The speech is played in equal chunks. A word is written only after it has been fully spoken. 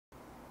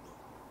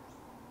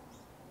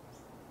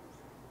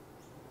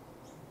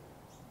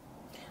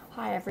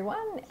Hi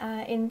everyone,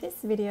 in this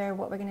video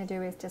what we're going to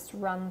do is just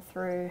run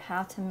through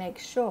how to make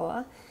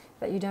sure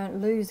that you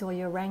don't lose all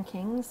your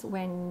rankings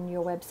when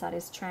your website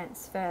is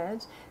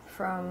transferred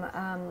from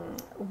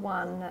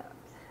one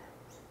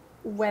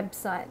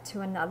website to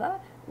another,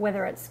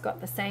 whether it's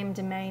got the same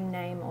domain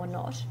name or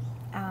not.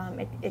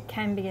 It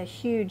can be a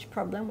huge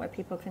problem where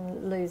people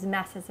can lose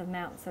massive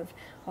amounts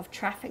of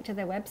traffic to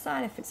their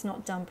website if it's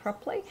not done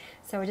properly.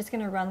 So we're just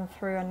going to run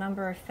through a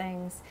number of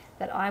things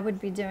that I would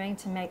be doing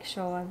to make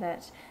sure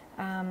that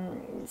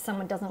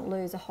someone doesn't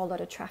lose a whole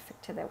lot of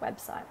traffic to their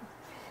website.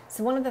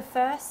 So one of the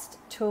first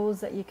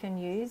tools that you can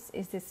use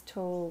is this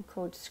tool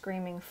called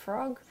Screaming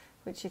Frog,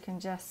 which you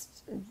can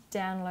just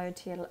download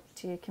to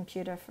your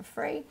computer for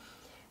free.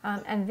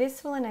 And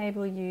this will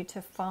enable you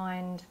to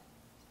find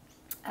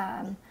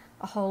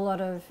a whole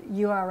lot of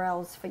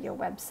URLs for your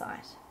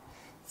website.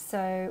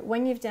 So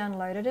when you've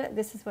downloaded it,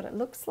 this is what it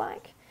looks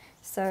like.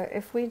 So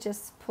if we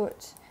just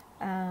put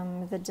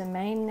the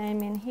domain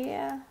name in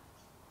here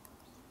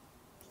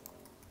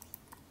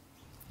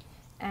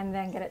and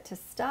then get it to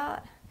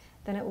start,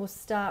 then it will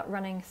start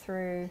running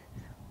through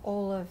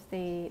all of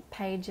the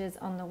pages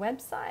on the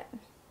website.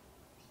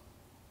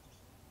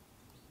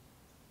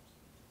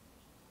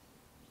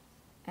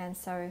 And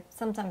so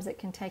sometimes it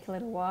can take a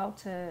little while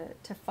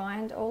to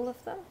find all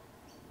of them.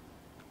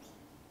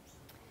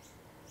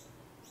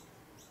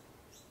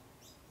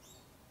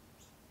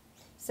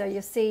 So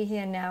you'll see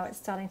here now it's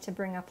starting to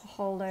bring up a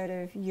whole load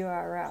of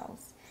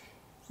URLs.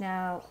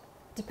 Now,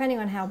 depending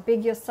on how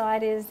big your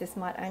site is, this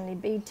might only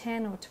be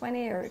 10 or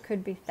 20, or it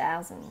could be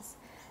thousands.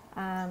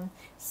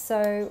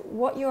 So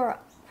what you're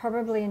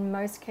probably in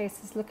most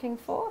cases looking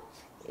for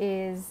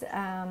is,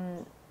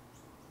 and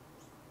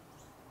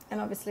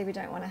obviously we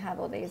don't want to have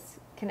all these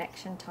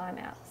connection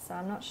timeouts, so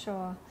I'm not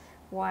sure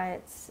why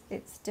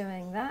it's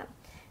doing that.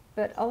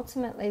 But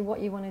ultimately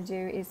what you want to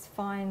do is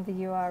find the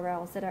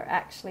URLs that are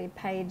actually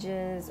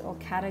pages or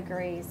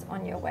categories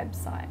on your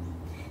website.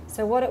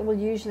 So what it will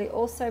usually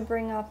also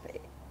bring up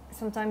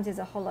sometimes is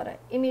a whole lot of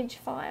image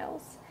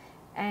files,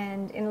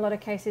 and in a lot of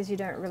cases you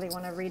don't really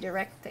want to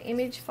redirect the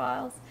image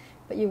files,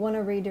 but you want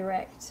to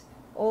redirect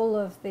all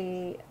of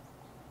the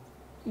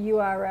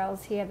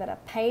URLs here that are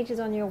pages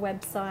on your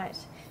website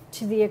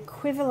to the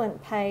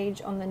equivalent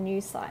page on the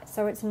new site.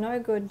 So it's no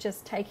good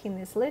just taking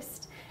this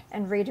list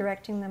and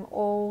redirecting them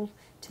all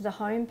to the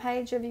home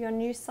page of your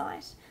new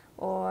site,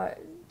 or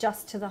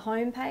just to the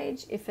home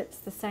page if it's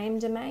the same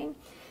domain,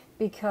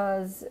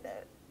 because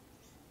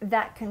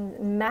that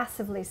can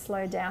massively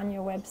slow down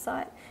your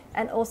website.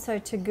 And also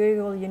to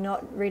Google, you're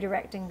not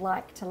redirecting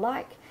like to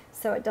like,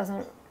 so it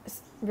doesn't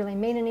really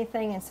mean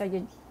anything, and so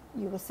you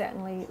will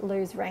certainly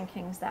lose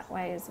rankings that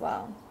way as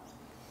well.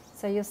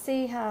 So you'll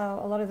see how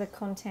a lot of the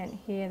content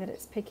here that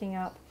it's picking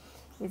up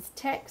is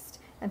text,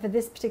 and for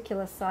this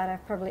particular site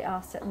I've probably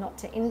asked it not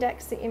to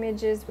index the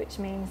images, which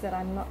means that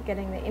I'm not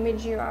getting the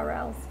image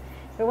URLs.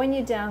 But when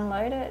you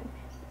download it,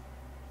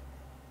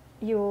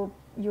 you'll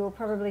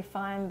probably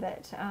find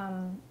that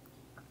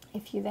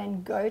if you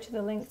then go to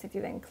the links, if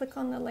you then click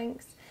on the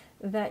links,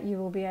 that you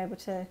will be able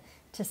to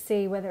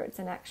see whether it's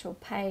an actual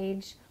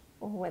page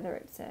or whether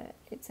it's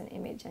an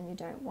image and you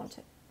don't want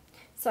it.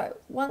 So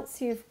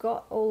once you've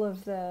got all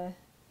of the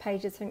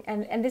pages,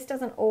 and this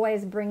doesn't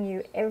always bring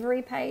you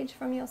every page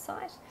from your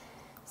site.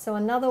 So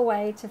another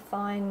way to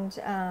find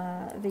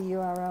the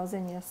URLs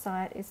in your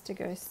site is to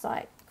go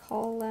site :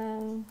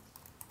 and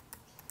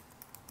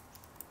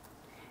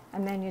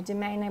then your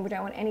domain name. We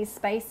don't want any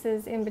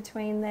spaces in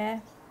between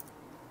there.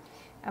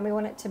 And we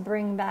want it to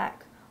bring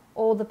back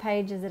all the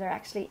pages that are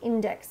actually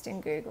indexed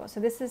in Google. So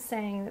this is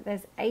saying that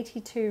there's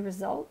 82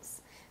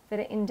 results that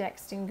are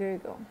indexed in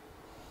Google.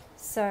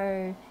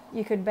 So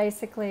you could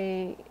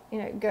basically,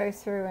 go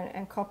through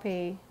and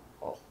copy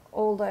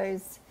all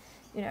those,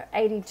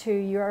 82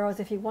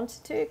 URLs if you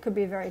wanted to. It could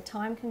be very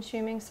time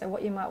consuming. So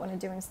what you might want to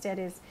do instead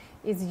is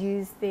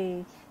use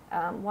the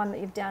one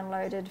that you've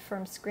downloaded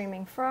from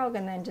Screaming Frog,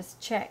 and then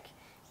just check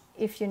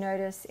if you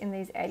notice in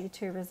these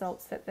 82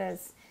 results that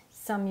there's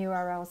some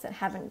URLs that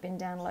haven't been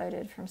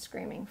downloaded from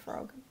Screaming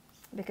Frog,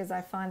 because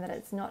I find that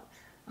it's not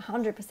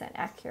 100%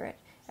 accurate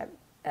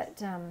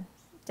at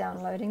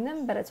downloading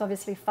them, but it's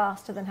obviously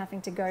faster than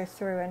having to go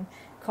through and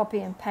copy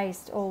and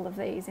paste all of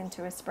these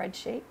into a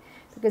spreadsheet,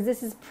 because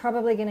this is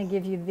probably going to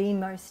give you the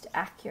most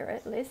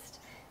accurate list,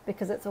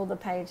 because it's all the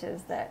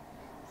pages that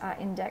are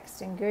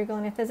indexed in Google.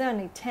 And if there's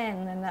only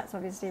 10, then that's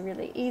obviously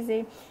really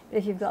easy. But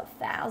if you've got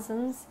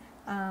thousands,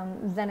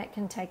 then it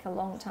can take a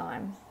long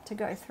time to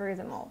go through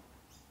them all.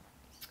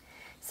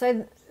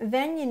 So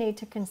then you need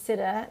to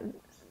consider,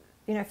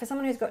 for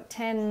someone who's got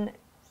 10,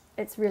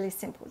 it's really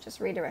simple, just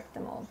redirect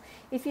them all.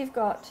 If you've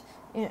got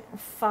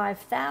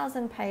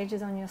 5,000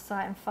 pages on your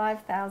site and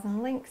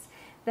 5,000 links,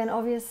 then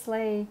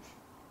obviously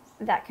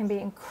that can be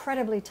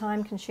incredibly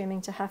time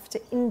consuming to have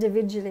to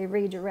individually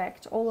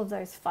redirect all of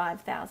those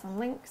 5,000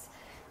 links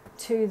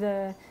to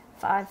the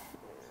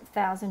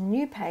 5,000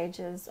 new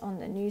pages on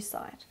the new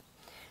site.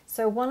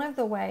 So one of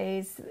the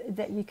ways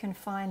that you can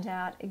find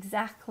out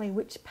exactly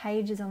which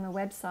pages on the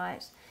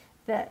website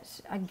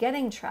that are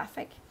getting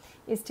traffic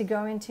is to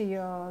go into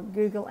your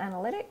Google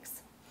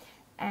Analytics,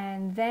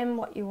 and then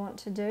what you want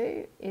to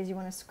do is you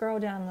want to scroll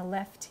down the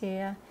left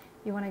here.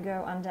 You want to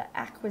go under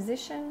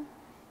acquisition,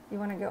 you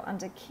want to go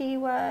under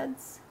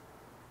keywords,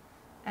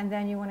 and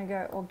then you want to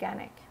go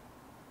organic.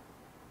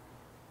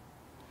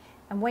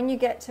 And when you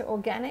get to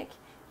organic,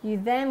 you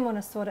then want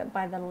to sort it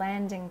by the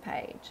landing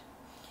page.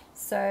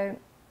 So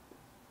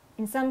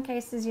in some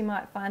cases you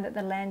might find that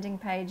the landing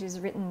page is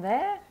written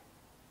there.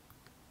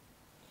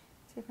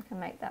 See if I can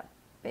make that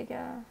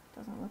bigger.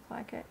 Doesn't look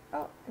like it.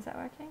 Oh, is that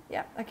working?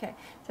 Yeah, okay.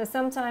 So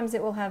sometimes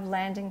it will have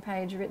landing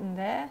page written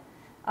there.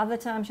 Other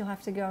times you'll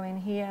have to go in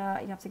here,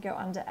 you have to go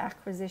under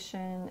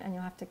acquisition, and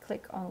you'll have to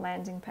click on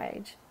landing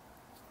page.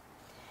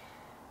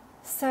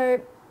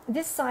 So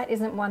this site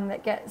isn't one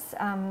that gets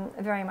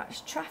very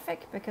much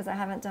traffic because I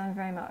haven't done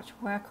very much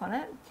work on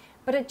it,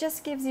 but it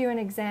just gives you an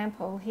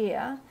example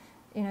here.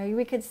 You know,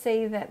 we could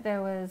see that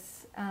there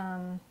was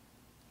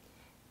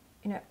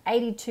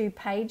 82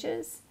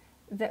 pages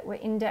that were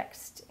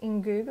indexed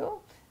in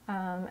Google,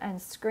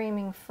 and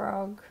Screaming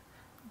Frog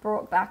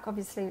brought back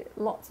obviously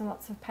lots and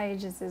lots of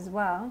pages as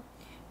well.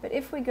 But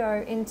if we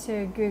go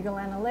into Google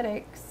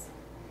Analytics,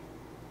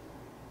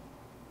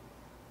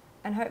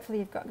 and hopefully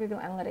you've got Google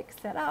Analytics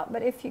set up,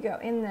 but if you go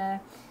in there,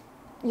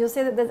 you'll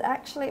see that there's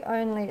actually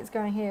only, it's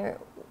going here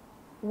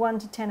 1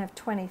 to 10 of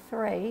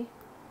 23.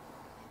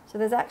 So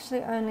there's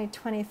actually only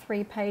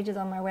 23 pages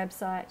on my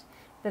website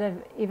that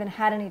have even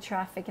had any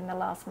traffic in the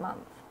last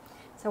month.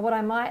 So what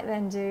I might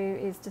then do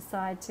is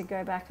decide to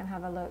go back and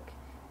have a look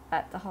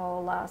at the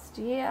whole last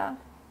year,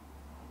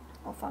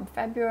 or from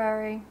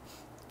February,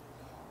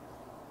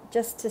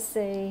 just to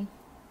see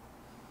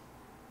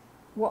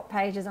what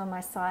pages on my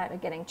site are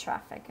getting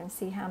traffic and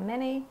see how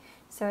many.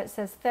 So it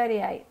says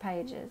 38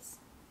 pages.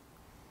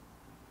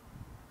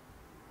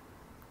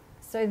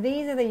 So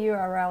these are the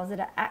URLs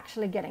that are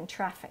actually getting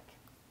traffic.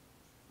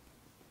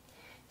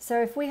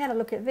 So if we had a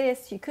look at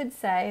this, you could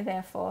say,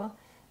 therefore,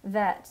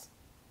 that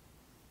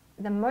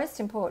the most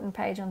important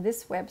page on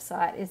this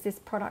website is this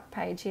product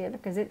page here,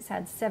 because it's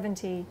had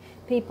 70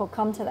 people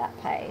come to that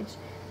page,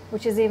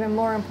 which is even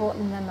more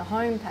important than the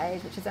home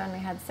page, which has only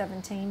had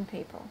 17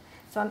 people.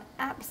 So I'm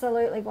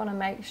absolutely going to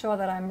make sure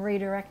that I'm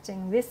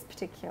redirecting this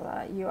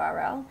particular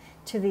URL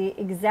to the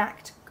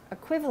exact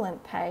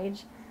equivalent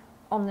page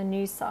on the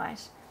new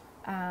site.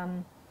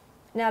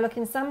 Now look,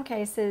 in some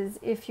cases,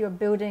 if you're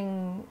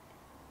building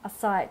a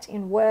site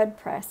in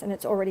WordPress and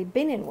it's already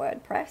been in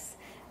WordPress,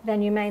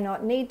 then you may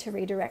not need to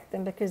redirect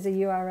them because the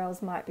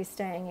URLs might be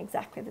staying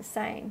exactly the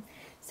same.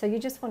 So you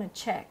just want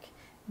to check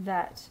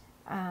that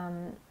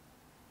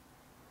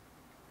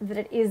that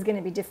it is going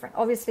to be different.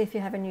 Obviously, if you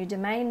have a new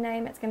domain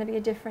name, it's going to be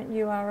a different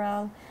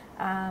URL.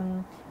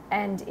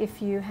 And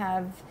if you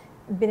have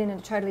been in a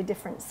totally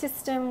different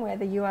system where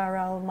the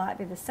URL might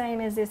be the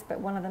same as this, but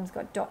one of them's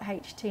got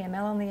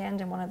 .html on the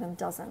end and one of them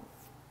doesn't.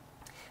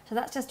 So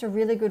that's just a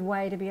really good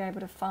way to be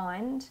able to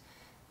find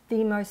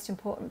the most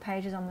important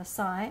pages on the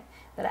site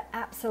that are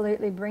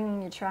absolutely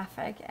bringing you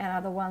traffic and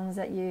are the ones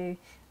that you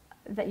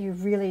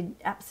really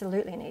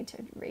absolutely need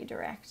to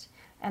redirect.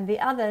 And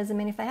the others, I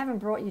mean, if they haven't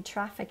brought you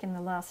traffic in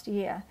the last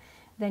year,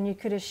 then you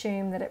could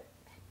assume that it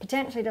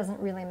potentially doesn't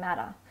really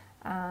matter.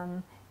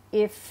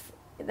 If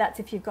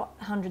you've got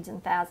hundreds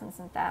and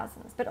thousands.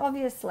 But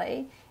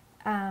obviously,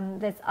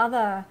 there's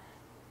other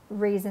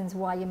reasons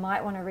why you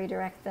might want to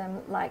redirect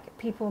them, like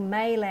people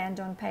may land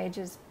on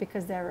pages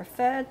because they're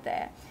referred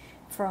there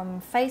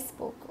from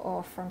Facebook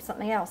or from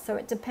something else. So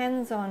it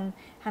depends on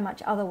how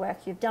much other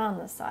work you've done on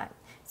the site.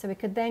 So we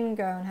could then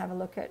go and have a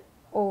look at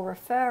all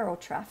referral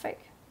traffic.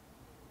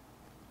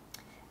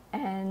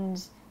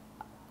 And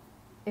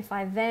if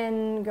I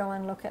then go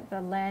and look at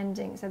the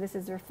landing, so this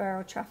is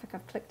referral traffic,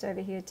 I've clicked over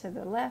here to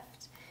the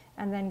left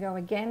and then go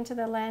again to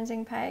the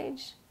landing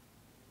page,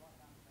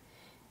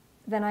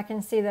 then I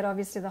can see that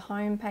obviously the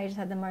home page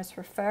had the most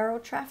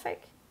referral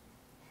traffic,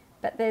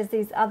 but there's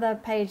these other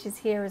pages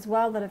here as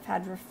well that have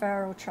had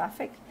referral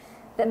traffic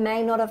that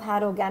may not have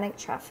had organic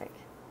traffic.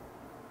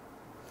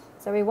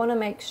 So we want to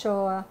make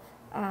sure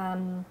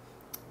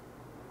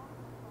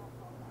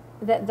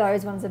that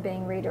those ones are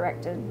being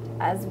redirected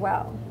as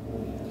well.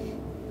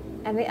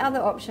 And the other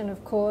option,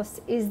 of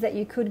course, is that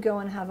you could go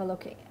and have a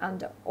look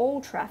under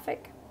all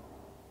traffic.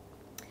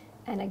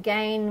 And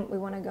again, we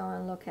want to go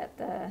and look at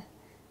the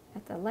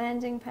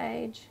landing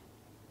page.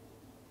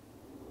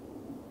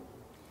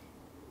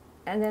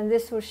 And then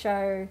this will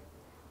show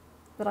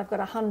that I've got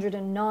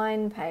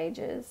 109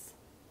 pages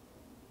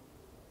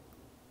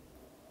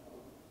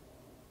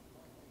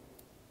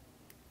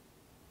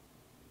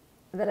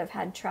that have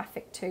had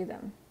traffic to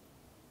them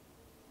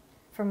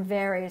from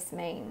various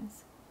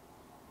means.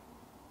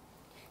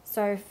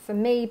 So for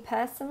me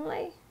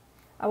personally,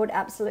 I would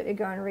absolutely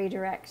go and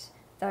redirect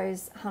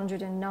those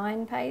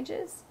 109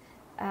 pages.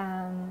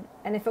 And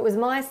if it was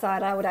my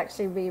site, I would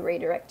actually be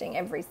redirecting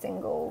every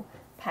single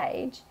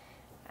page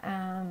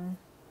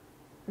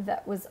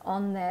that was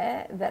on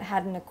there that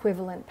had an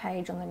equivalent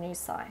page on the new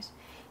site.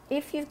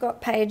 If you've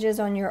got pages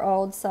on your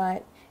old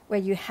site where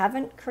you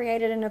haven't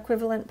created an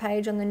equivalent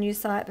page on the new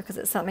site because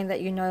it's something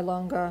that you no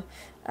longer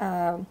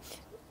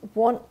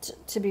want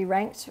to be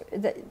ranked,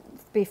 that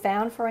be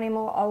found for any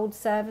more old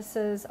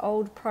services,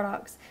 old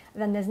products,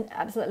 then there's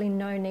absolutely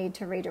no need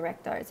to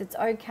redirect those. It's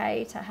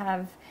okay to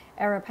have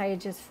error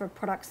pages for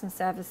products and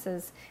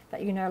services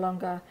that you no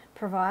longer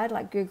provide.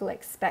 Like Google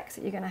expects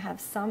that you're going to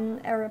have some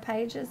error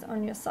pages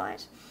on your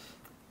site.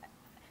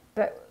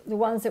 But the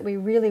ones that we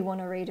really want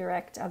to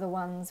redirect are the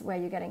ones where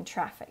you're getting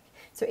traffic.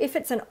 So if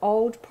it's an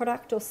old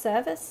product or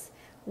service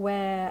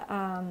where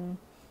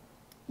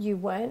you're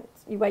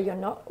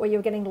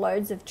getting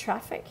loads of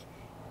traffic,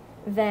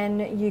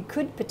 then you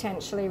could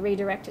potentially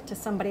redirect it to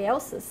somebody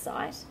else's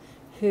site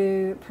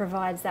who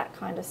provides that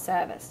kind of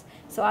service.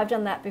 So I've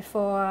done that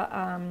before.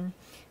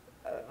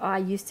 I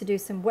used to do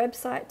some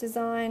website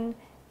design,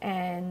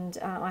 and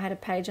I had a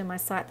page on my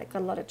site that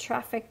got a lot of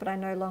traffic, but I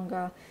no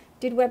longer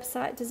did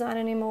website design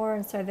anymore,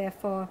 and so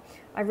therefore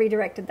I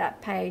redirected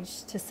that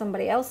page to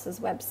somebody else's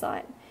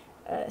website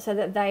so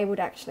that they would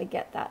actually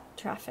get that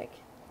traffic,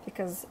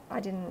 because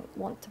I didn't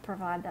want to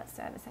provide that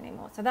service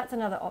anymore. So that's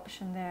another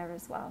option there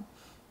as well.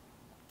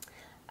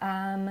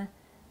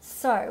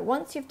 So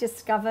once you've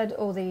discovered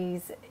all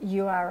these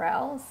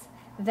URLs,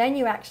 then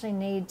you actually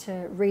need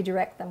to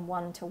redirect them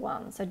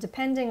one-to-one. So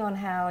depending on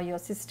how your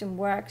system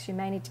works, you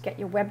may need to get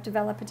your web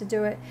developer to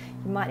do it.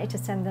 You might need to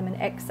send them an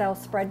Excel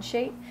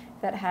spreadsheet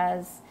that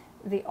has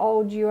the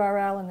old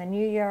URL and the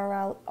new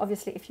URL.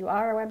 Obviously, if you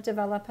are a web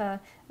developer,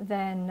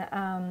 then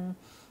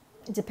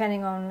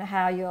depending on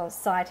how your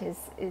site is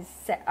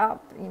set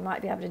up, you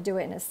might be able to do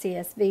it in a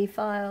CSV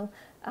file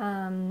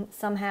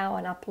somehow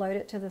and upload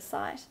it to the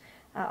site.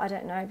 I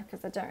don't know,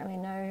 because I don't really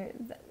know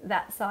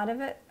that side of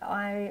it.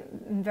 I'm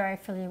very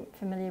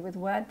familiar with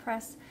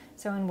WordPress.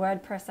 So in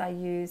WordPress, I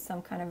use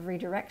some kind of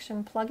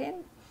redirection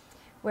plugin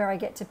where I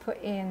get to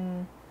put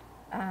in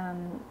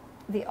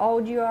the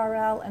old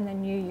URL and the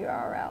new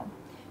URL.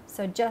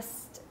 So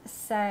just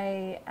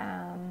say,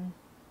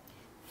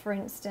 for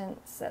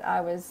instance, that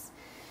I was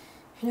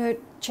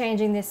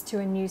changing this to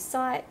a new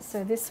site.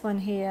 So this one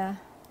here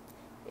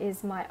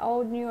is my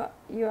old new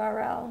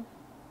URL.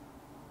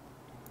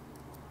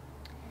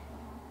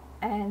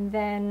 And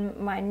then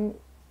my new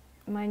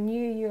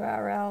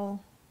URL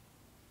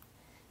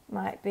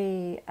might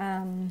be,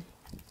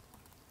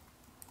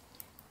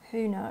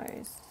 who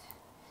knows,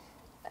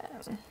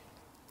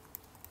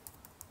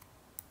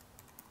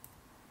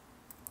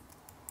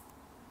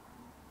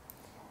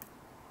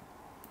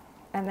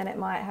 and then it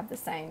might have the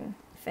same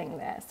thing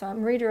there. So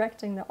I'm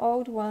redirecting the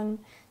old one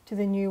to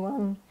the new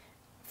one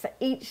for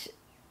each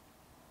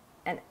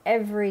and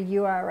every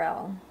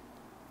URL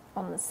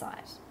on the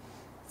site.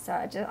 So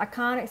I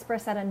can't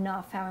express that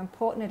enough, how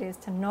important it is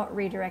to not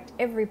redirect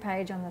every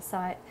page on the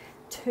site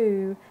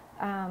to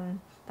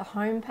the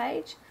home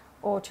page,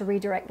 or to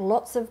redirect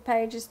lots of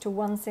pages to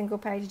one single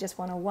page. You just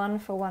want a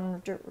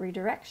one-for-one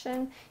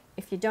redirection.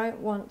 If you don't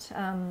want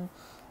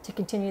to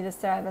continue the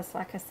service,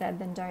 like I said,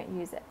 then don't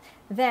use it.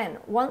 Then,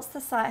 once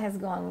the site has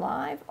gone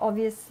live,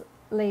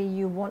 obviously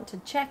you want to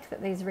check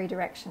that these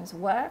redirections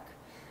work.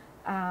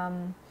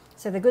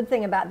 So the good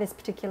thing about this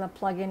particular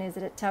plugin is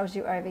that it tells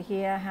you over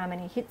here how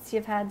many hits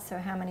you've had, so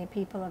how many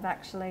people have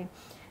actually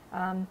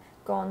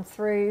gone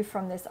through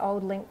from this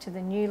old link to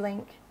the new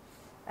link.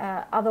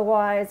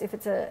 Otherwise, if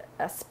it's a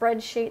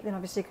spreadsheet, then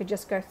obviously you could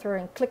just go through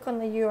and click on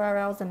the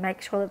URLs and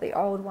make sure that the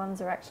old ones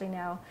are actually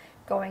now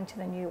going to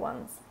the new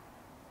ones.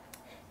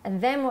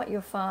 And then what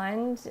you'll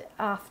find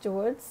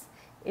afterwards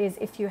is,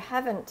 if you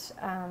haven't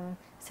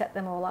set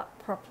them all up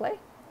properly,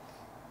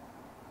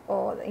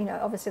 or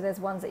obviously there's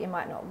ones that you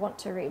might not want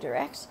to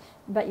redirect,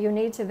 but you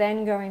need to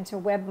then go into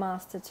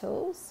Webmaster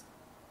Tools.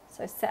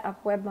 So set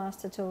up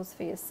Webmaster Tools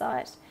for your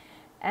site,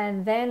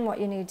 and then what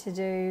you need to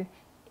do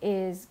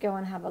is go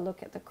and have a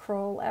look at the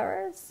crawl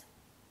errors.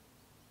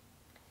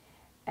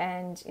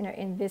 And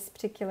in this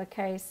particular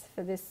case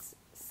for this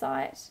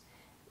site,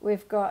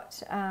 we've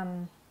got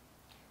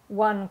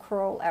one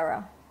crawl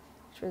error,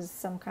 which was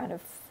some kind of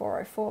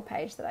 404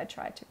 page that I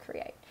tried to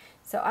create.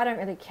 So I don't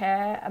really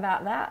care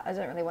about that. I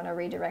don't really want to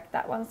redirect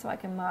that one, so I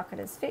can mark it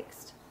as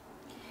fixed.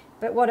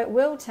 But what it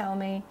will tell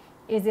me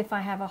is if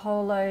I have a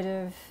whole load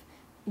of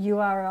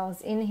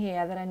URLs in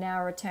here that are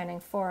now returning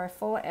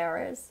 404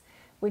 errors,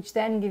 which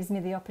then gives me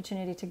the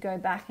opportunity to go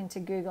back into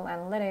Google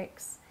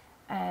Analytics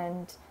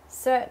and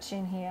search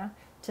in here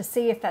to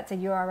see if that's a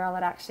URL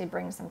that actually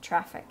brings some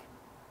traffic.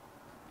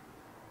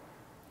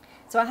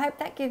 So I hope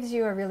that gives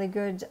you a really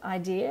good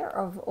idea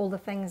of all the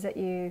things that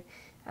you,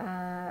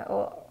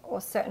 or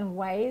certain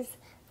ways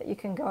that you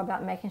can go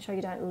about making sure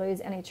you don't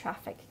lose any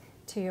traffic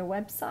to your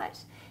website.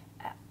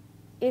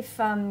 If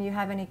you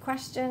have any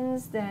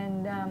questions,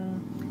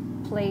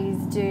 then please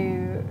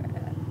do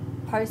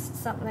post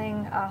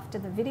something after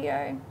the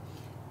video.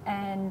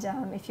 And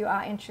if you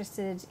are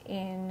interested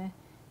in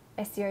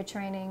SEO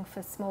training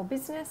for small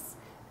business,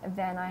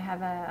 then I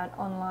have an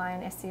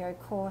online SEO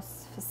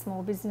course for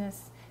small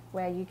business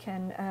where you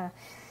can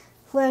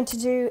learn to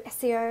do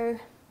SEO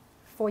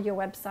for your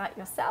website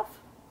yourself.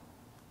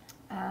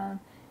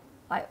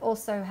 I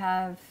also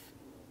have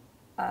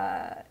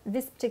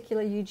this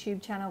particular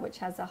YouTube channel, which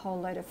has a whole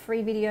load of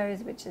free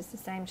videos, which is the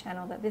same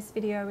channel that this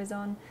video is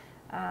on,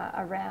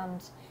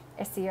 around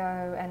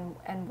SEO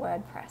and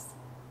WordPress.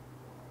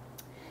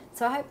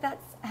 So I hope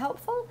that's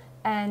helpful,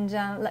 and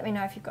let me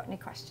know if you've got any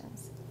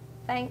questions.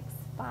 Thanks.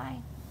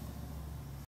 Bye.